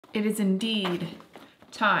It is indeed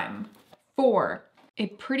time for a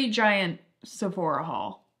pretty giant Sephora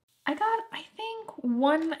haul. I got, I think,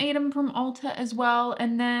 one item from Ulta as well,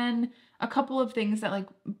 and then a couple of things that like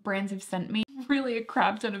brands have sent me. Really a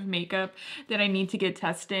crap ton of makeup that I need to get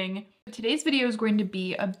testing. Today's video is going to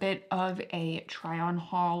be a bit of a try-on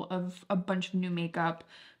haul of a bunch of new makeup.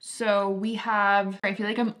 So we have, I feel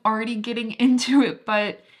like I'm already getting into it,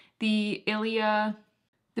 but the Ilia,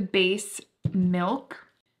 the base Milk.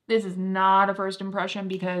 This is not a first impression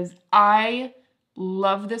because I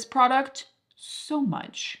love this product so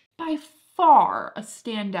much. By far a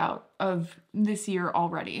standout of this year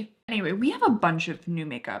already. Anyway, we have a bunch of new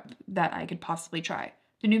makeup that I could possibly try.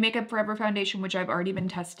 The new Makeup Forever foundation, which I've already been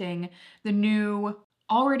testing. The new,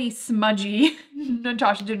 already smudgy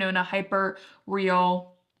Natasha Denona Hyper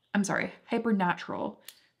Natural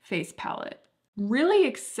face palette. Really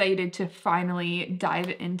excited to finally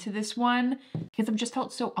dive into this one because I've just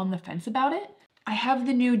felt so on the fence about it. I have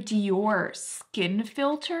the new Dior Skin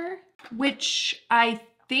Filter, which I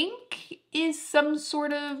think is some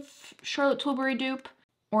sort of Charlotte Tilbury dupe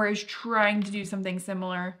or is trying to do something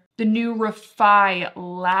similar. The new Refy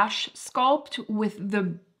Lash Sculpt with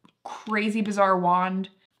the crazy bizarre wand.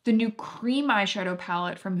 The new cream eyeshadow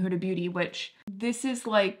palette from Huda Beauty, which this is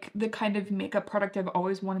like the kind of makeup product I've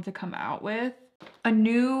always wanted to come out with. A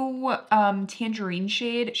new tangerine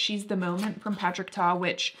shade, She's the Moment from Patrick Ta,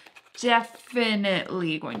 which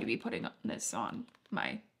definitely going to be putting this on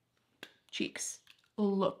my cheeks.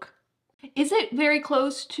 Look. Is it very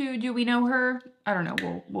close to Do We Know Her? I don't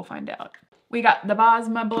know, we'll find out. We got the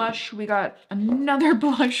Basma blush. We got another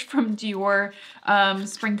blush from Dior.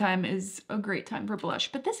 Springtime is a great time for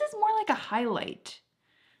blush, but this is more like a highlight.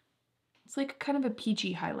 It's like kind of a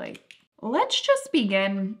peachy highlight. Let's just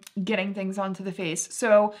begin getting things onto the face.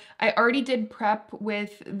 So I already did prep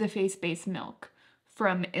with the Face Base Milk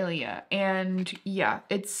from Ilia. And yeah,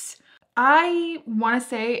 I want to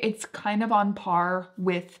say it's kind of on par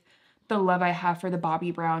with the love I have for the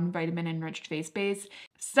Bobbi Brown Vitamin Enriched Face Base.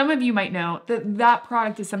 Some of you might know that that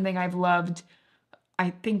product is something I've loved, I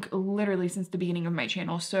think, literally since the beginning of my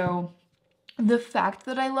channel. So the fact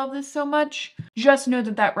that I love this so much, just know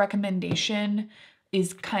that that recommendation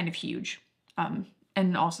is kind of huge,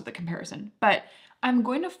 and also the comparison. But I'm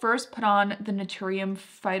going to first put on the Naturium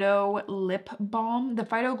Phyto Lip Balm, the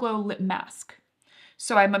Phyto Glow Lip Mask.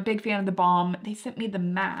 So I'm a big fan of the balm. They sent me the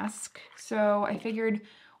mask, so I figured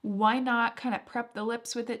why not kind of prep the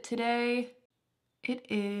lips with it today.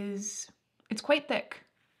 It's quite thick.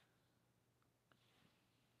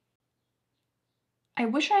 I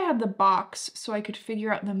wish I had the box so I could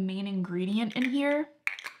figure out the main ingredient in here.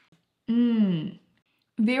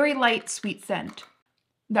 Very light sweet scent.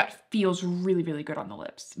 That feels really, really good on the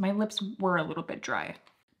lips. My lips were a little bit dry.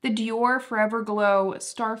 The Dior Forever Glow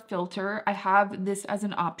Star Filter, I have this as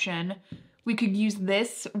an option. We could use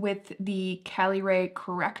this with the Cali Ray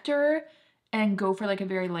Corrector and go for like a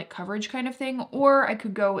very light coverage kind of thing, or I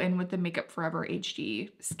could go in with the Makeup Forever HD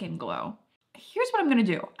Skin Glow. Here's what I'm gonna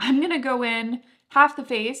do. I'm gonna go in half the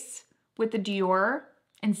face with the Dior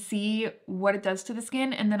and see what it does to the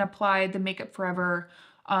skin, and then apply the Makeup Forever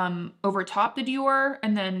over top the Dior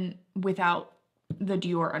and then without the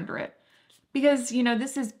Dior under it. Because, you know,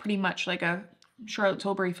 this is pretty much like a Charlotte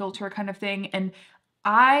Tilbury filter kind of thing. And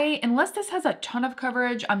unless this has a ton of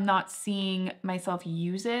coverage, I'm not seeing myself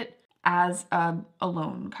use it as a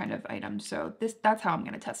alone kind of item. So that's how I'm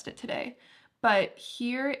going to test it today. But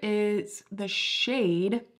here is the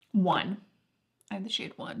shade 1. I have the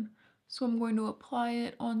shade 1. So I'm going to apply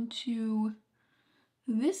it onto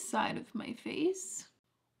this side of my face.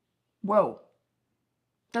 Whoa.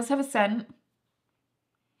 Does have a scent.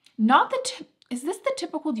 Not the is this the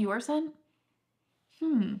typical Dior scent?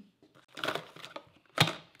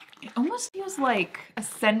 It almost feels like a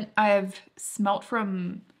scent I've smelt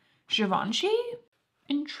from Givenchy.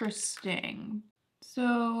 Interesting.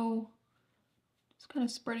 So just kind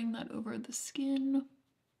of spreading that over the skin.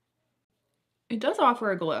 It does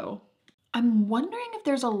offer a glow. I'm wondering if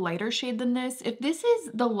there's a lighter shade than this. If this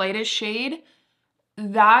is the lightest shade,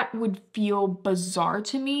 that would feel bizarre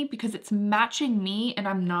to me because it's matching me and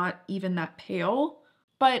I'm not even that pale.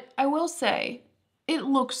 But I will say, it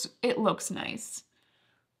looks nice.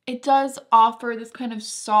 It does offer this kind of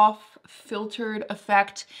soft, filtered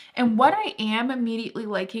effect. And what I am immediately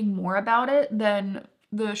liking more about it than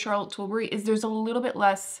the Charlotte Tilbury is there's a little bit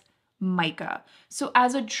less mica. So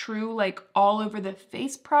as a true, like, all over the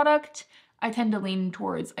face product, I tend to lean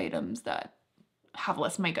towards items that have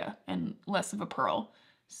less mica and less of a pearl.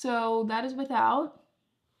 So that is without,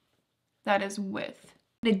 that is with.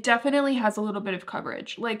 It definitely has a little bit of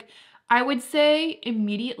coverage. Like, I would say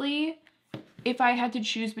immediately, if I had to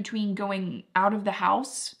choose between going out of the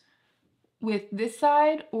house with this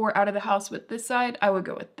side or out of the house with this side, I would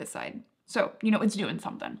go with this side. So, you know, it's doing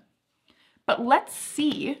something. But let's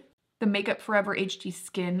see the Makeup Forever HD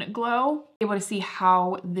Skin Glow. Able to see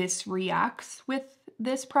how this reacts with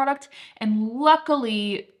this product. And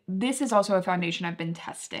luckily, this is also a foundation I've been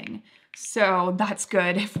testing. So that's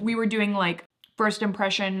good. If we were doing like first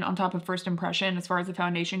impression on top of first impression as far as the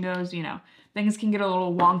foundation goes, you know, things can get a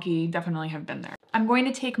little wonky, definitely have been there. I'm going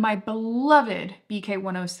to take my beloved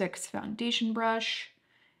BK106 foundation brush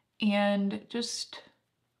and just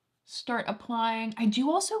start applying. I do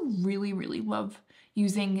also really, really love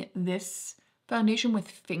using this foundation with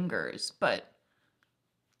fingers, but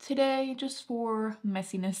today, just for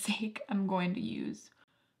messiness sake, I'm going to use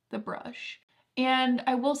the brush. And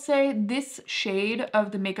I will say this shade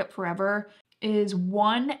of the Makeup Forever is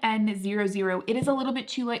 1N00. It is a little bit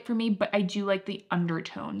too light for me, but I do like the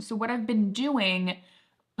undertone. So what I've been doing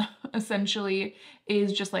essentially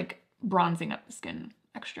is just like bronzing up the skin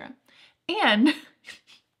extra. And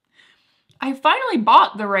I finally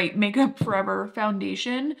bought the right Makeup Forever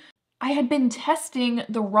foundation. I had been testing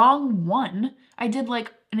the wrong one. I did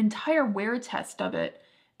like an entire wear test of it,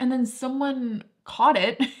 and then someone caught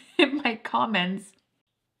it in my comments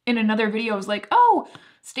in another video. Was like, oh,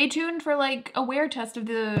 stay tuned for like a wear test of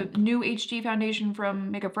the new HD foundation from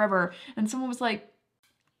Makeup Forever. And someone was like,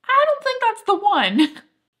 I don't think that's the one.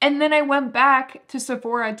 And then I went back to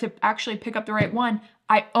Sephora to actually pick up the right one.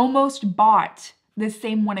 I almost bought the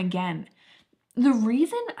same one again. The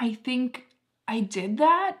reason I think I did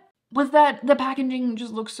that was that the packaging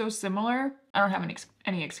just looks so similar. I don't have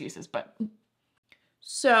any excuses, but.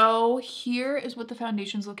 So here is what the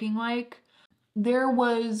foundation's looking like. There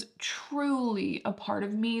was truly a part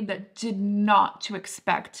of me that did not to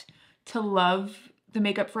expect to love the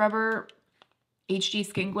Makeup Forever HD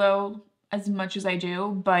Skin Glow as much as I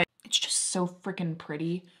do, but it's just so freaking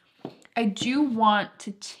pretty. I do want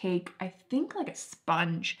to take, I think like a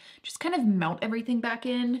sponge, just kind of melt everything back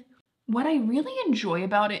in. What I really enjoy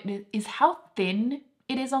about it is how thin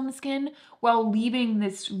it is on the skin while leaving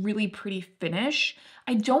this really pretty finish.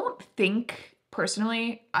 I don't think,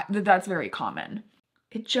 personally, that that's very common.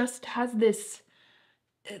 It just has this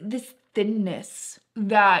thinness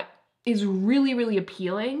that is really, really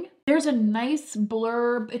appealing. There's a nice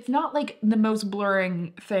blurb. It's not like the most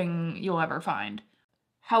blurring thing you'll ever find.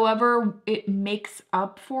 However, it makes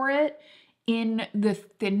up for it in the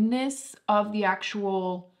thinness of the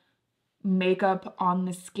actual makeup on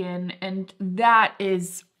the skin, and that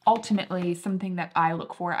is ultimately something that I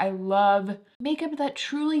look for. I love makeup that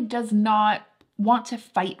truly does not want to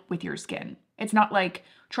fight with your skin. It's not like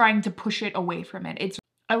trying to push it away from it.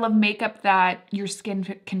 I love makeup that your skin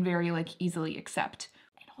can very like easily accept.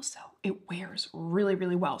 And also it wears really,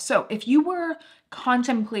 really well. So if you were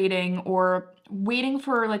contemplating or waiting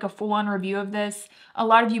for like a full-on review of this, a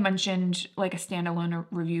lot of you mentioned like a standalone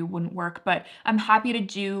review wouldn't work, but I'm happy to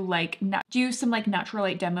do some like natural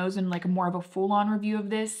light demos and like more of a full-on review of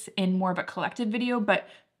this in more of a collective video. But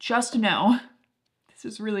just know this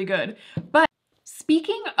is really good. But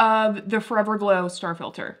speaking of the Forever Glow Star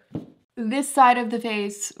Filter, this side of the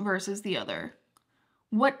face versus the other,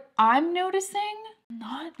 what I'm noticing,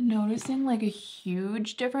 not noticing like a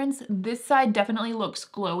huge difference. This side definitely looks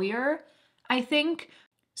glowier, I think.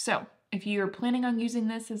 So if you're planning on using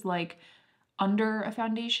this as like under a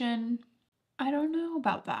foundation, I don't know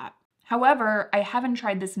about that. However, I haven't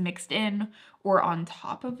tried this mixed in or on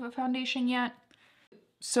top of a foundation yet.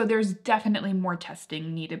 So there's definitely more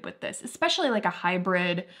testing needed with this, especially like a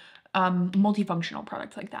hybrid multifunctional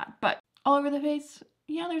product like that. But all over the face,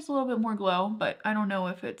 yeah, there's a little bit more glow, but I don't know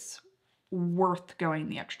if it's worth going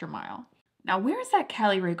the extra mile. Now, where is that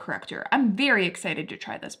Cali Ray corrector? I'm very excited to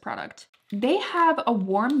try this product. They have a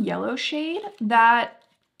warm yellow shade that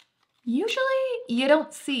usually you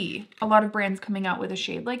don't see a lot of brands coming out with a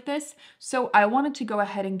shade like this. So I wanted to go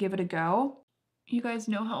ahead and give it a go. You guys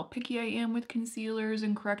know how picky I am with concealers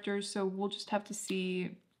and correctors, so we'll just have to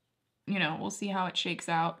see, you know, we'll see how it shakes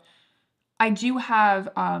out. I do have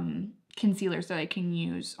concealers that I can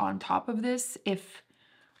use on top of this if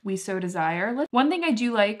we so desire. One thing I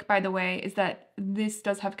do like, by the way, is that this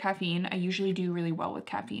does have caffeine. I usually do really well with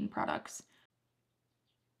caffeine products.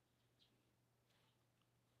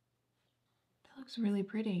 That looks really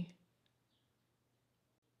pretty.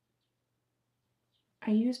 I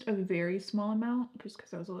used a very small amount just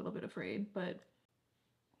because I was a little bit afraid, but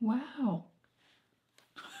wow.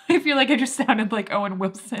 I feel like I just sounded like Owen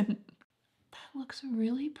Wilson. That looks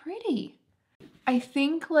really pretty. I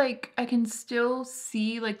think like I can still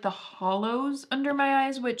see like the hollows under my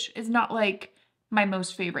eyes, which is not like my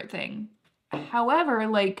most favorite thing. However,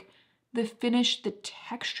 like the finish, the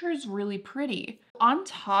texture is really pretty. On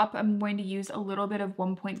top, I'm going to use a little bit of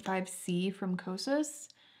 1.5C from Kosas,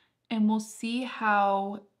 and we'll see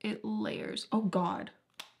how it layers. Oh God.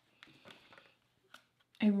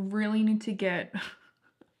 I really need to get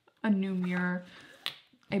a new mirror.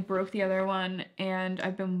 I broke the other one and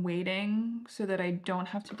I've been waiting so that I don't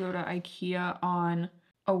have to go to IKEA on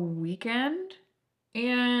a weekend.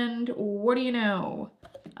 And what do you know?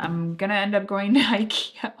 I'm gonna end up going to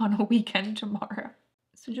IKEA on a weekend tomorrow.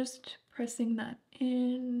 So just pressing that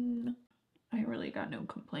in. I really got no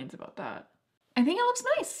complaints about that. I think it looks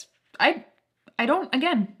nice. I don't,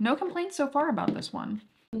 again, no complaints so far about this one.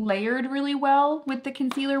 Layered really well with the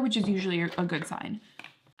concealer, which is usually a good sign.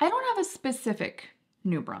 I don't have a specific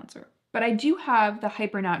new bronzer, but I do have the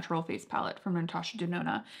Hypernatural face palette from Natasha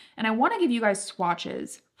Denona, and I want to give you guys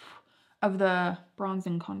swatches of the bronze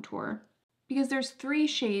and contour because there's 3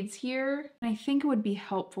 shades here, and I think it would be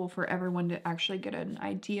helpful for everyone to actually get an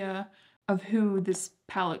idea of who this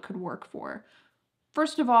palette could work for.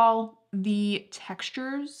 First of all, the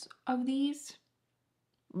textures of these,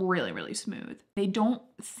 really, really smooth. They don't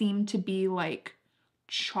seem to be like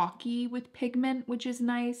chalky with pigment, which is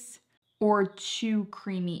nice, or too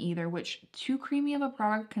creamy either, which too creamy of a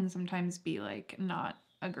product can sometimes be like not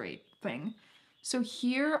a great thing. So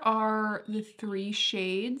here are the 3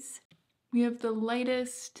 shades. We have the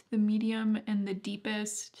lightest, the medium, and the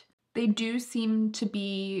deepest. They do seem to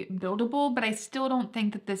be buildable, but I still don't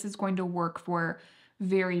think that this is going to work for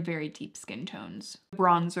very, very deep skin tones.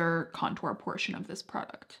 Bronzer contour portion of this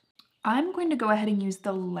product. I'm going to go ahead and use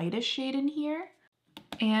the lightest shade in here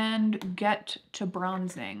and get to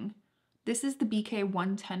bronzing. This is the BK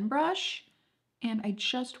 110 brush, and I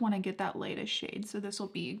just want to get that lightest shade, so this will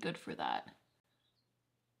be good for that.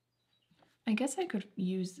 I guess I could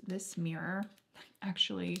use this mirror.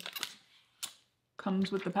 Actually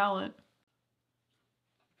comes with the palette.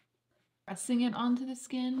 Pressing it onto the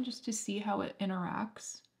skin just to see how it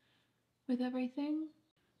interacts with everything.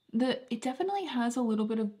 It definitely has a little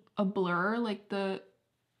bit of a blur like the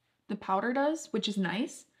powder does, which is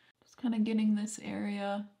nice. Just kind of getting this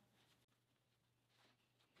area.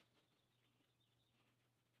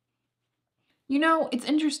 You know, it's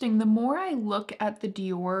interesting. The more I look at the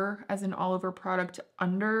Dior as an all-over product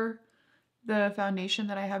under the foundation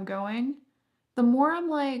that I have going, the more I'm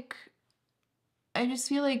like, I just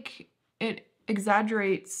feel like it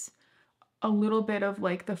exaggerates a little bit of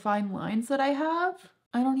like the fine lines that I have.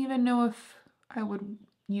 I don't even know if I would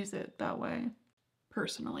use it that way.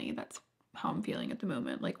 Personally, that's how I'm feeling at the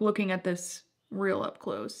moment, like looking at this real up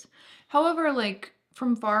close. However, like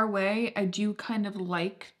from far away, I do kind of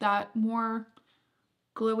like that more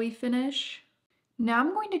glowy finish. Now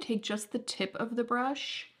I'm going to take just the tip of the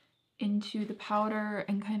brush into the powder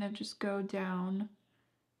and kind of just go down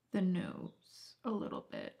the nose a little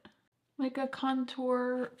bit. Like a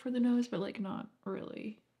contour for the nose, but like not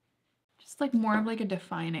really. Just like more of like a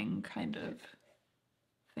defining kind of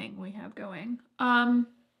thing we have going.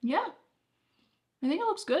 Yeah, I think it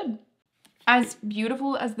looks good. As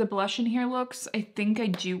beautiful as the blush in here looks, I think I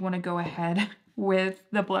do want to go ahead with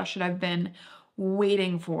the blush that I've been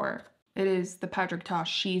waiting for. It is the Patrick Ta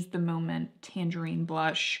She's the Moment Tangerine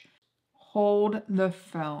Blush. Hold the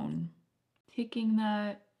phone. Taking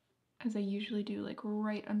that, as I usually do, like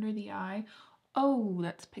right under the eye. Oh,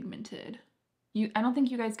 that's pigmented. I don't think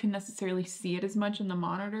you guys can necessarily see it as much in the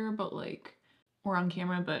monitor, but like, or on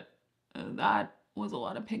camera, but that was a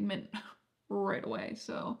lot of pigment right away,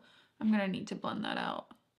 so I'm gonna need to blend that out.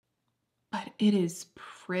 But it is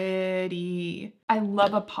pretty. I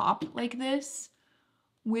love a pop like this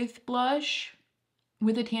with blush.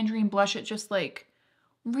 With a tangerine blush, it just like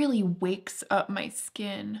really wakes up my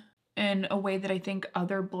skin in a way that I think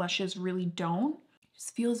other blushes really don't. It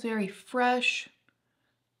just feels very fresh,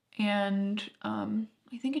 and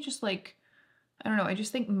I think it just like, I don't know, I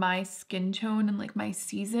just think my skin tone and like my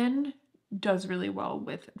season does really well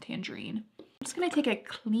with tangerine. I'm just gonna take a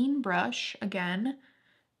clean brush again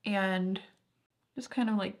and just kind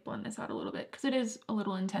of like blend this out a little bit because it is a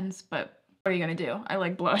little intense, but what are you gonna do? I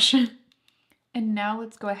like blush. And now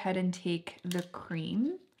let's go ahead and take the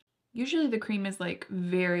cream. Usually the cream is like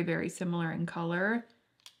very, very similar in color,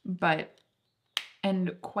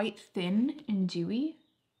 and quite thin and dewy.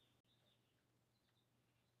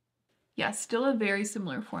 Yeah, still a very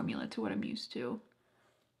similar formula to what I'm used to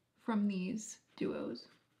from these duos.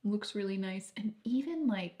 Looks really nice. And even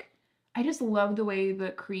like, I just love the way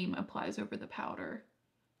the cream applies over the powder.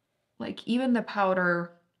 Like even the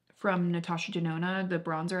powder from Natasha Denona, the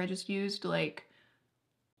bronzer I just used. Like,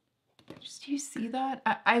 do you see that?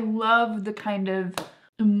 I love the kind of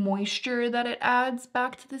moisture that it adds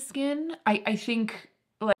back to the skin. I think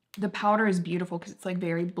like the powder is beautiful because it's like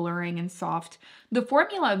very blurring and soft. The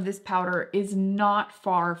formula of this powder is not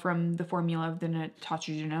far from the formula of the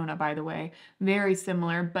Natasha Denona, by the way. Very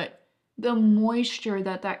similar, but the moisture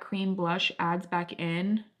that that cream blush adds back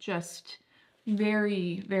in, just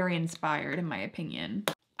very, very inspired in my opinion.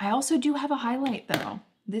 I also do have a highlight though.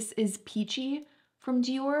 This is Peachy from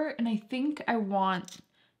Dior, and I think I want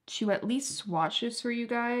to at least swatch this for you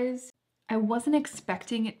guys. I wasn't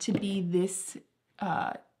expecting it to be this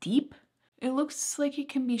deep. It looks like it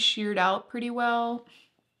can be sheared out pretty well.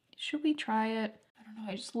 Should we try it? I don't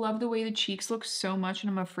know, I just love the way the cheeks look so much, and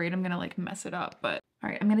I'm afraid I'm gonna like mess it up, but all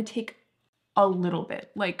right, I'm gonna take a little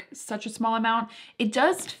bit, like such a small amount. It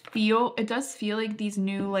does feel like these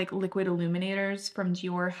new like liquid illuminators from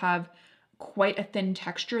Dior have quite a thin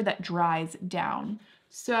texture that dries down.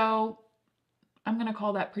 So I'm gonna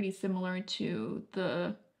call that pretty similar to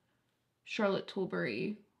the Charlotte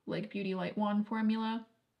Tilbury like Beauty Light Wand formula.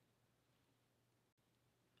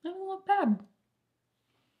 That doesn't look bad.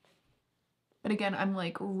 But again, I'm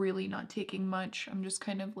like really not taking much. I'm just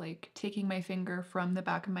kind of like taking my finger from the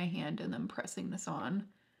back of my hand and then pressing this on,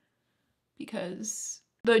 because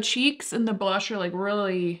the cheeks and the blush are like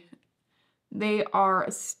really, they are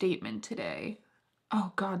a statement today.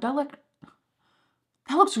 Oh God, that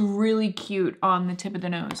looks really cute on the tip of the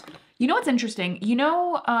nose. You know what's interesting? You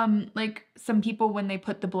know, like some people when they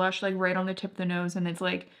put the blush like right on the tip of the nose, and it's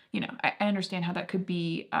like, you know, I understand how that could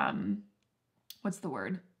be, what's the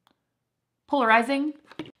word? Polarizing.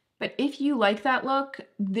 But if you like that look,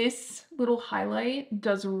 this little highlight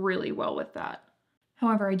does really well with that.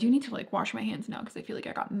 However, I do need to like wash my hands now because I feel like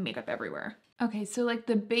I got makeup everywhere. Okay, so like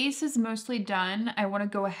the base is mostly done. I want to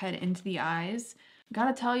go ahead into the eyes.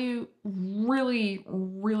 Gotta tell you, really,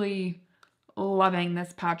 really loving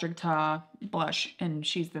this Patrick Ta blush, and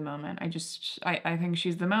She's the Moment. I think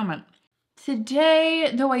she's the moment.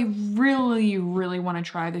 Today, though, I really, really want to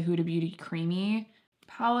try the Huda Beauty Creamy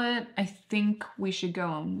palette. I think we should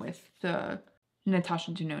go in with the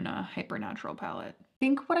Natasha Denona Hypernatural palette. I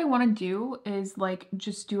think what I want to do is like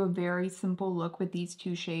just do a very simple look with these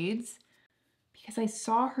two shades, because I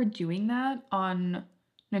saw her doing that on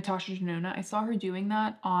Natasha Denona. I saw her doing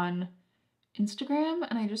that on Instagram,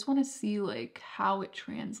 and I just want to see like how it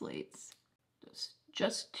translates.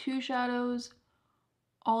 Just two shadows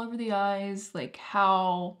all over the eyes. Like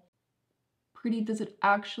how pretty does it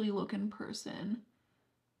actually look in person?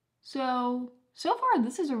 So far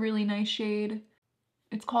this is a really nice shade.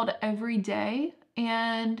 It's called Everyday,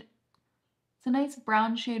 and it's a nice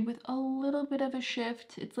brown shade with a little bit of a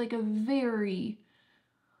shift. It's like a very,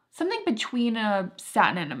 something between a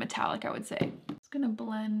satin and a metallic, I would say. It's gonna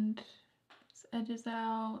blend these edges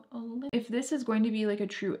out a little. If this is going to be like a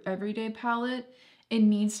true everyday palette, it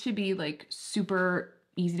needs to be like super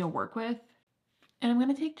easy to work with. And I'm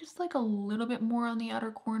gonna take just like a little bit more on the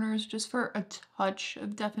outer corners just for a touch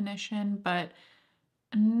of definition, but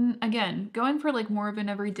again, going for like more of an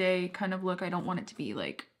everyday kind of look. I don't want it to be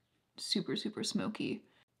like super, super smoky.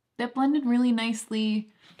 That blended really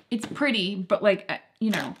nicely. It's pretty, but like,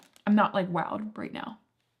 you know, I'm not like wowed right now.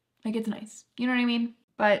 Like it's nice, you know what I mean?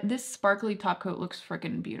 But this sparkly top coat looks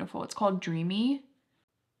freaking beautiful. It's called Dreamy.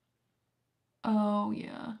 Oh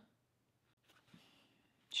yeah.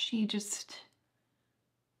 She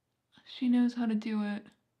knows how to do it.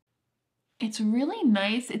 It's really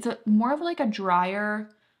nice. It's a more of like a drier,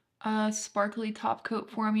 sparkly top coat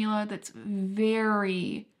formula that's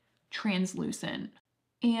very translucent.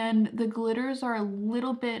 And the glitters are a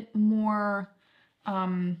little bit more,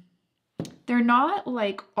 they're not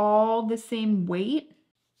like all the same weight,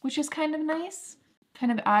 which is kind of nice.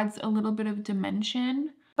 Kind of adds a little bit of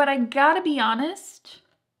dimension. But I gotta be honest,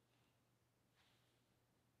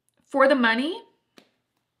 for the money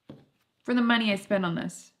I spent on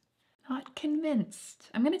this, not convinced.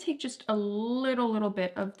 I'm gonna take just a little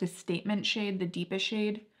bit of the Statement shade, the deepest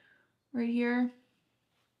shade right here,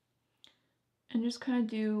 and just kind of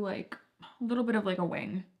do like a little bit of like a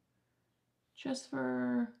wing, just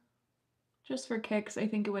for kicks. I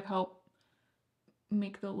think it would help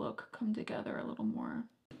make the look come together a little more.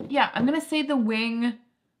 Yeah, I'm gonna say the wing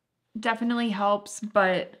definitely helps,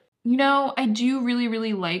 but you know, I do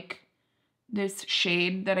really like this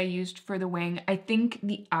shade that I used for the wing. I think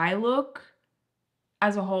the eye look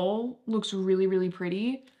as a whole looks really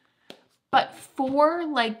pretty. But for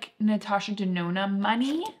like Natasha Denona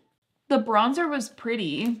money, the bronzer was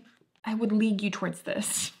pretty. I would lead you towards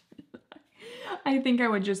this. I think I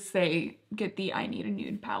would just say get the I Need a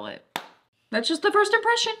Nude palette. That's just the first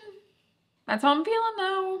impression. That's how I'm feeling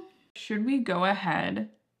though. Should we go ahead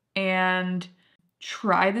and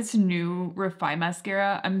try this new Refi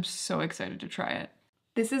mascara? I'm so excited to try it.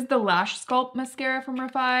 This is the Lash Sculpt mascara from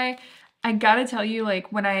Refi. I gotta tell you,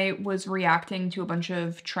 like when I was reacting to a bunch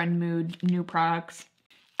of Trend Mood new products,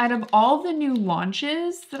 out of all the new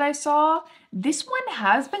launches that I saw, this one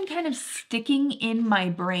has been kind of sticking in my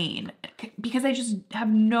brain because I just have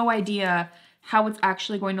no idea how it's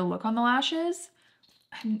actually going to look on the lashes.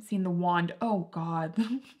 I haven't seen the wand. Oh God,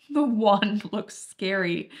 the wand looks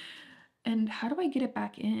scary. And how do I get it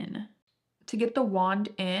back in? To get the wand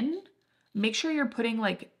in, make sure you're putting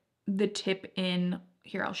like the tip in.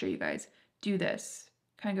 Here, I'll show you guys. Do this,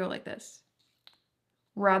 kind of go like this.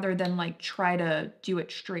 Rather than like try to do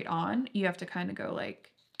it straight on, you have to kind of go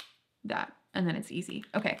like that and then it's easy.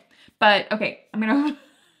 Okay, but okay, I'm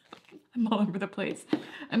all over the place.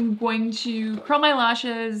 I'm going to curl my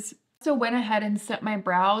lashes. So went ahead and set my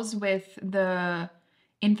brows with the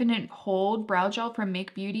Infinite Hold Brow Gel from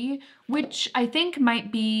Make Beauty, which I think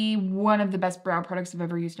might be one of the best brow products I've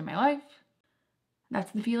ever used in my life.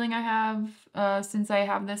 That's the feeling I have since I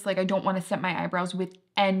have this. Like I don't want to set my eyebrows with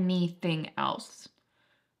anything else.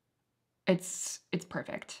 It's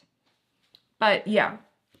perfect. But yeah,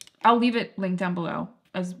 I'll leave it linked down below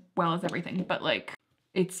as well as everything. But like,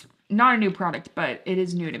 it's not a new product, but it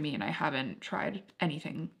is new to me and I haven't tried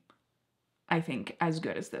anything, I think, as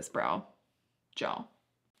good as this brow gel.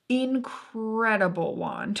 Incredible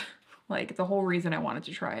wand. Like the whole reason I wanted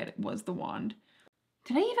to try it was the wand.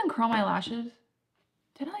 Did I even curl my lashes?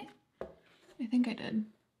 Did I? I think I did.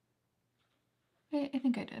 I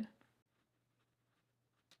think I did.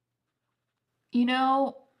 You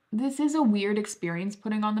know, this is a weird experience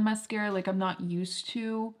putting on the mascara. Like I'm not used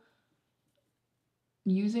to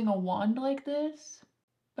using a wand like this,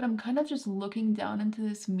 but I'm kind of just looking down into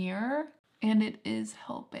this mirror and it is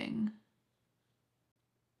helping.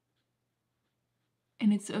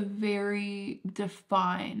 And it's a very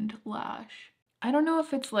defined lash. I don't know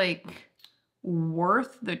if it's like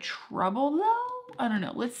worth the trouble though. I don't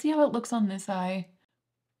know. Let's see how it looks on this eye.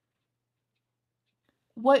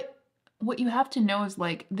 What you have to know is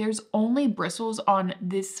like there's only bristles on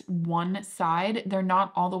this one side. They're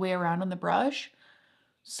not all the way around on the brush.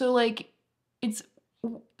 So like it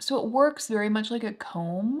works very much like a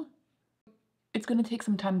comb. It's going to take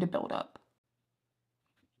some time to build up.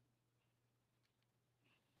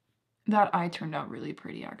 That eye turned out really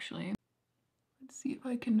pretty actually. Let's see if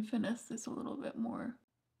I can finesse this a little bit more.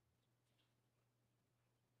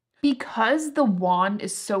 Because the wand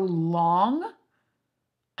is so long,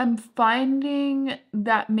 I'm finding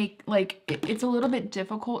that it's a little bit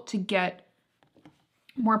difficult to get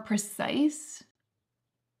more precise.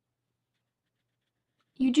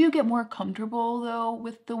 You do get more comfortable though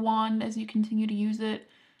with the wand as you continue to use it.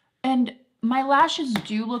 And my lashes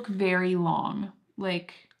do look very long.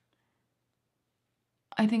 Like,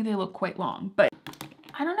 I think they look quite long, but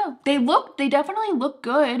I don't know. They definitely look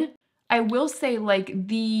good. I will say like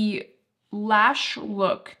the lash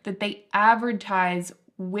look that they advertise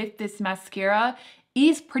with this mascara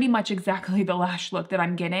is pretty much exactly the lash look that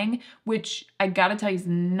I'm getting, which I gotta tell you is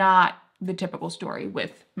not the typical story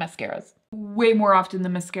with mascaras. Way more often the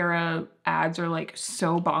mascara ads are like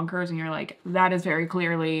so bonkers and you're like, that is very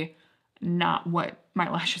clearly not what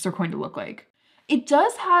my lashes are going to look like. It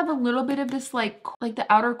does have a little bit of this like the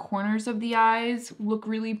outer corners of the eyes look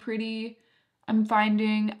really pretty. I'm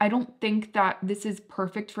finding, I don't think that this is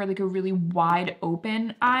perfect for like a really wide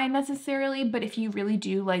open eye necessarily, but if you really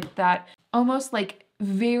do like that almost like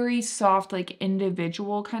very soft, like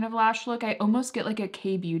individual kind of lash look, I almost get like a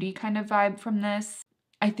K-beauty kind of vibe from this.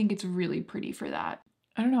 I think it's really pretty for that.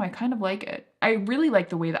 I don't know, I kind of like it. I really like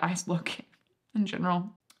the way the eyes look in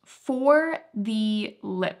general. For the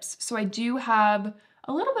lips, so I do have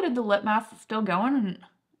a little bit of the lip mask still going and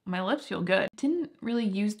my lips feel good. Didn't really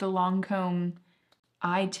use the Lancome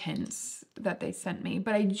eye tints that they sent me,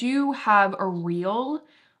 but I do have a reel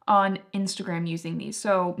on Instagram using these.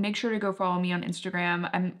 So make sure to go follow me on Instagram.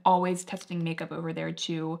 I'm always testing makeup over there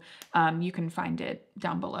too. You can find it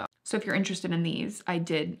down below. So if you're interested in these, I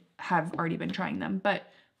did have already been trying them, but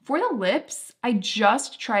for the lips, I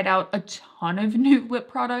just tried out a ton of new lip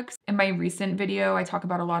products. In my recent video, I talk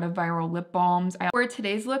about a lot of viral lip balms. For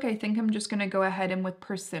today's look, I think I'm just gonna go ahead and with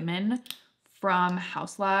Persimmon from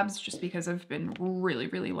Haus Labs, just because I've been really,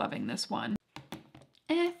 really loving this one.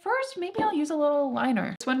 And first, maybe I'll use a little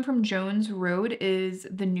liner. This one from Jones Road is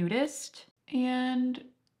the Nudist, and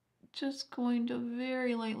just going to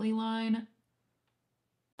very lightly line.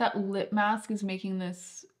 That lip mask is making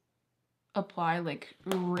this apply like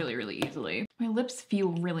really, really easily. My lips feel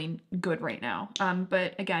really good right now.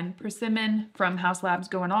 But again, Persimmon from Haus Labs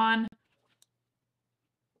going on.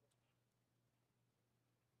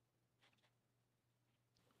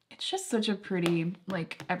 It's just such a pretty,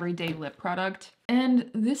 like, everyday lip product.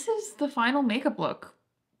 And this is the final makeup look.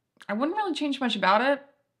 I wouldn't really change much about it.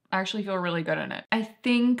 I actually feel really good in it. I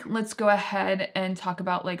think let's go ahead and talk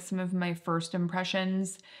about like some of my first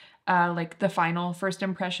impressions, like the final first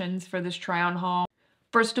impressions for this try on haul.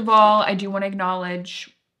 First of all, I do want to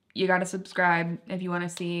acknowledge you got to subscribe if you want to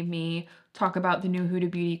see me talk about the new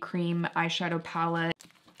Huda Beauty Cream eyeshadow palette,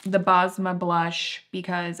 the Bosma blush,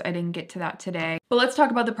 because I didn't get to that today. But let's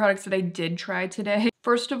talk about the products that I did try today.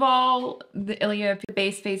 First of all, the Ilia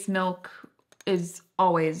Base Face Milk is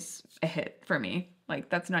always a hit for me. Like,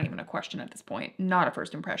 that's not even a question at this point. Not a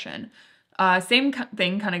first impression. Same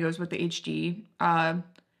thing kind of goes with the HD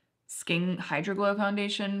Skin Hydro Glow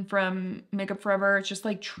Foundation from Makeup Forever. It's just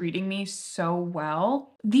like treating me so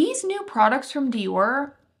well. These new products from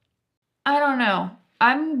Dior, I don't know.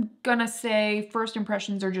 I'm gonna say first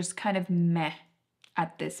impressions are just kind of meh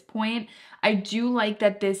at this point. I do like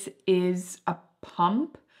that this is a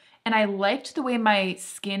pump, and I liked the way my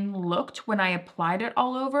skin looked when I applied it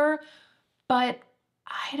all over, but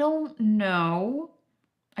I don't know.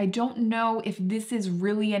 I don't know if this is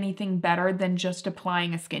really anything better than just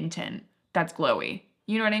applying a skin tint that's glowy.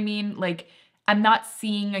 You know what I mean? Like, I'm not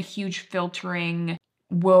seeing a huge filtering,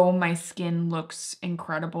 whoa, my skin looks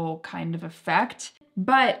incredible kind of effect.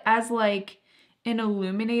 But as like an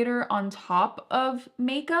illuminator on top of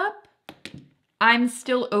makeup, I'm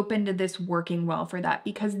still open to this working well for that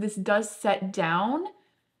because this does set down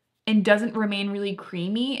and doesn't remain really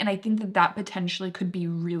creamy, and I think that that potentially could be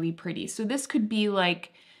really pretty. So this could be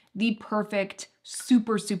like the perfect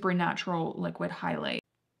super, super natural liquid highlight.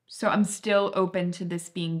 So I'm still open to this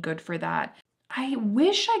being good for that. I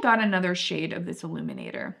wish I got another shade of this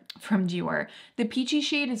illuminator from Dior. The peachy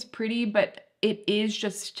shade is pretty, but it is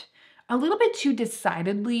just a little bit too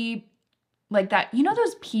decidedly like that. You know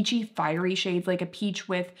those peachy fiery shades, like a peach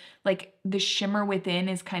with like the shimmer within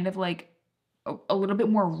is kind of like a little bit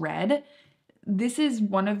more red. This is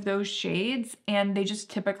one of those shades and they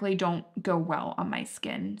just typically don't go well on my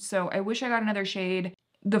skin. So I wish I got another shade.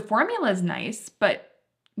 The formula is nice, but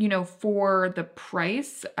you know, for the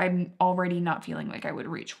price, I'm already not feeling like I would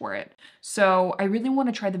reach for it. So I really want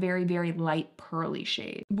to try the very, very light pearly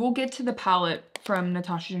shade. We'll get to the palette from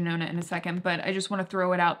Natasha Denona in a second, but I just want to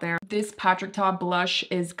throw it out there. This Patrick Ta blush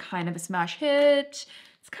is kind of a smash hit.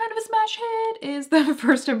 It's kind of a smash hit is the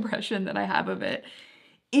first impression that I have of it.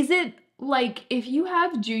 Is it like, if you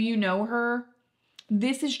have Do You Know Her,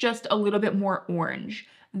 this is just a little bit more orange.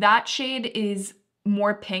 That shade is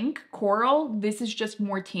more pink, coral. This is just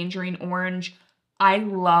more tangerine orange. I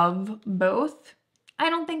love both.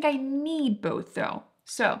 I don't think I need both though.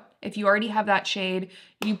 So if you already have that shade,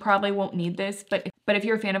 you probably won't need this, but if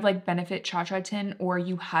you're a fan of like Benefit Cha Cha Tint or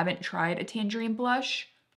you haven't tried a tangerine blush,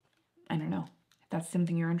 I don't know. If that's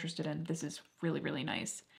something you're interested in, this is really, really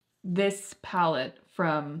nice. This palette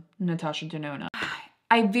from Natasha Denona.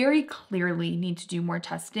 I very clearly need to do more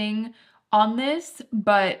testing on this,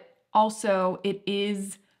 but also it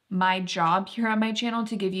is my job here on my channel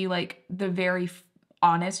to give you like the very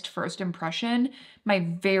honest first impression. My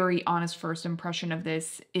very honest first impression of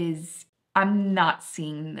this is I'm not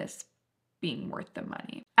seeing this being worth the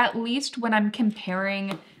money. At least when I'm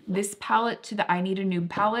comparing this palette to the I Need a Nude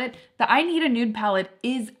palette, the I Need a Nude palette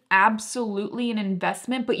is absolutely an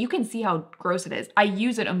investment, but you can see how gross it is. I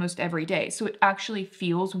use it almost every day, so it actually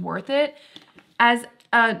feels worth it. As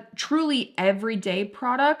a truly everyday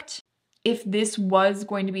product, if this was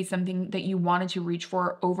going to be something that you wanted to reach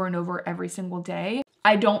for over and over every single day,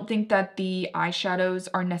 I don't think that the eyeshadows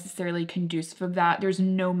are necessarily conducive of that. There's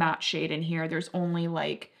no matte shade in here. There's only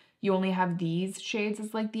like, you only have these shades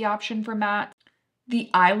as like the option for matte. The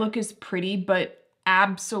eye look is pretty, but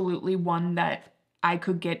absolutely one that I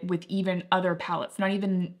could get with even other palettes, not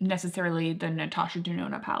even necessarily the Natasha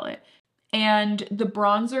Denona palette. And the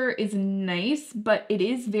bronzer is nice, but it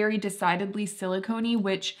is very decidedly silicone-y,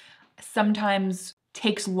 which sometimes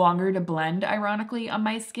takes longer to blend, ironically, on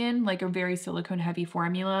my skin, like a very silicone heavy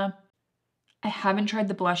formula. I haven't tried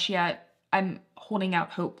the blush yet. I'm holding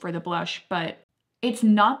out hope for the blush, but it's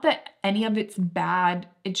not that any of it's bad.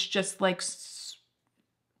 It's just like it's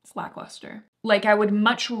lackluster. Like I would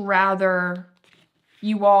much rather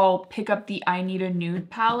you all pick up the I Need a Nude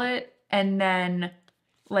palette and then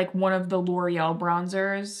like one of the L'Oreal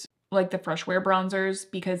bronzers, like the Fresh Wear bronzers,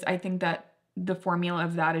 because I think that the formula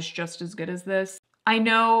of that is just as good as this. I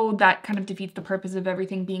know that kind of defeats the purpose of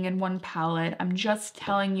everything being in one palette. I'm just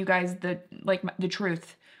telling you guys the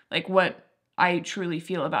truth, like what I truly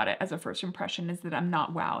feel about it as a first impression is that I'm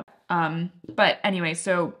not wowed. But anyway,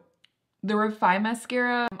 so the Refy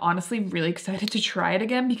mascara, I'm honestly really excited to try it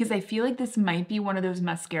again because I feel like this might be one of those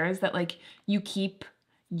mascaras that like you keep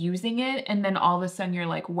using it and then all of a sudden you're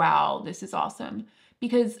like, wow, this is awesome.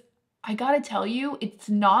 Because I gotta tell you, it's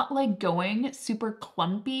not like going super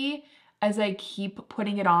clumpy as I keep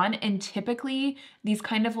putting it on. And typically these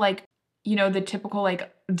kind of like, you know, the typical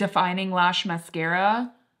like defining lash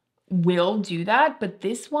mascara will do that, but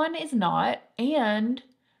this one is not. And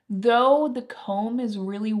though the comb is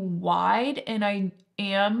really wide, and I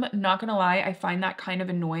am not gonna lie, I find that kind of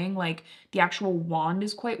annoying, like the actual wand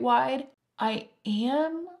is quite wide. I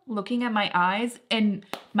am looking at my eyes and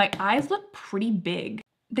my eyes look pretty big.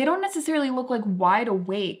 They don't necessarily look like wide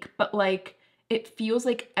awake, but like it feels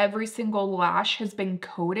like every single lash has been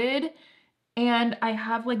coated. And I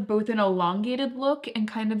have like both an elongated look and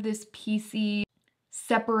kind of this piecey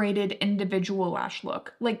separated individual lash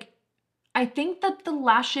look. Like, I think that the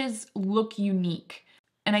lashes look unique.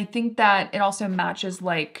 And I think that it also matches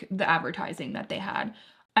like the advertising that they had.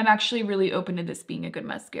 I'm actually really open to this being a good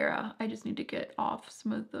mascara. I just need to get off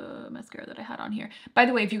some of the mascara that I had on here. By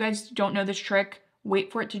the way, if you guys don't know this trick,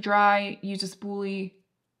 wait for it to dry, use a spoolie.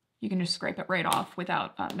 You can just scrape it right off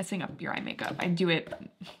without messing up your eye makeup. I do it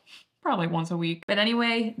probably once a week. But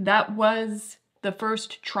anyway, that was the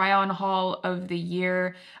first try on haul of the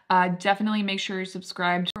year. Definitely make sure you're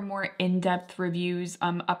subscribed for more in-depth reviews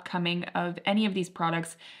upcoming of any of these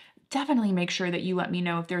products. Definitely make sure that you let me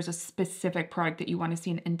know if there's a specific product that you want to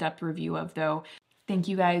see an in-depth review of though. Thank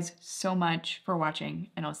you guys so much for watching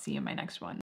and I'll see you in my next one.